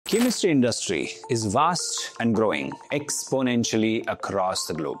Chemistry industry is vast and growing exponentially across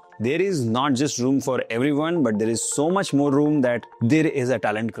the globe. There is not just room for everyone, but there is so much more room that there is a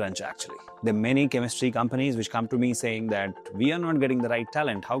talent crunch actually. There are many chemistry companies which come to me saying that we are not getting the right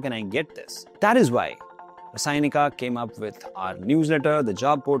talent. How can I get this? That is why Rasayanika came up with our newsletter, the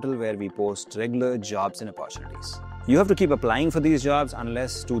job portal, where we post regular jobs and opportunities. You have to keep applying for these jobs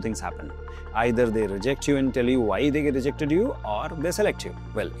unless two things happen. Either they reject you and tell you why they rejected you, or they select you.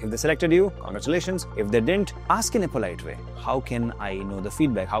 Well, if they selected you, congratulations. If they didn't, ask in a polite way. How can I know the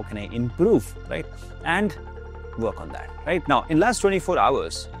feedback? How can I improve, right? And work on that, right? Now, in last 24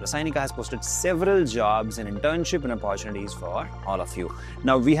 hours, Rasayanika has posted several jobs and internship and opportunities for all of you.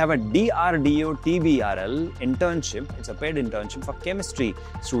 Now, we have a DRDO TBRL internship. It's a paid internship for chemistry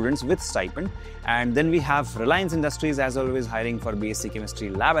students with stipend. And then we have Reliance Industries, as always, hiring for B.Sc chemistry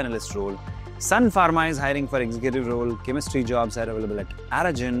lab analyst role. Sun Pharma is hiring for executive role. Chemistry jobs are available at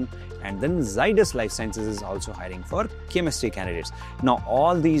Aragen. And then Zydus Life Sciences is also hiring for chemistry candidates. Now,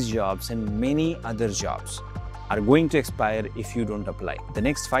 all these jobs and many other jobs are going to expire if you don't apply. The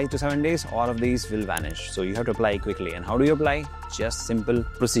next 5 to 7 days, all of these will vanish. So you have to apply quickly. And how do you apply? Just simple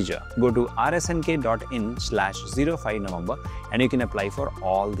procedure. Go to rsnk.in/05November and you can apply for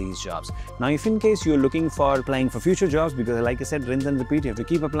all these jobs. Now, if in case you're looking for applying for future jobs, because like I said, rinse and repeat, you have to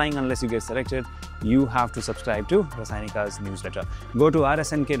keep applying unless you get selected, you have to subscribe to Rasayanika's newsletter. Go to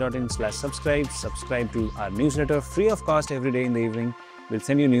rsnk.in/subscribe, subscribe to our newsletter free of cost every day in the evening. We'll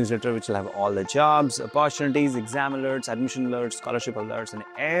send you a newsletter which will have all the jobs, opportunities, exam alerts, admission alerts, scholarship alerts, and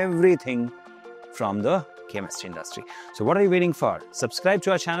everything from the chemistry industry. So what are you waiting for? Subscribe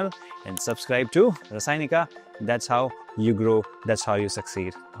to our channel and subscribe to Rasayanika. That's how you grow. That's how you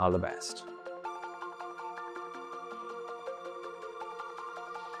succeed. All the best.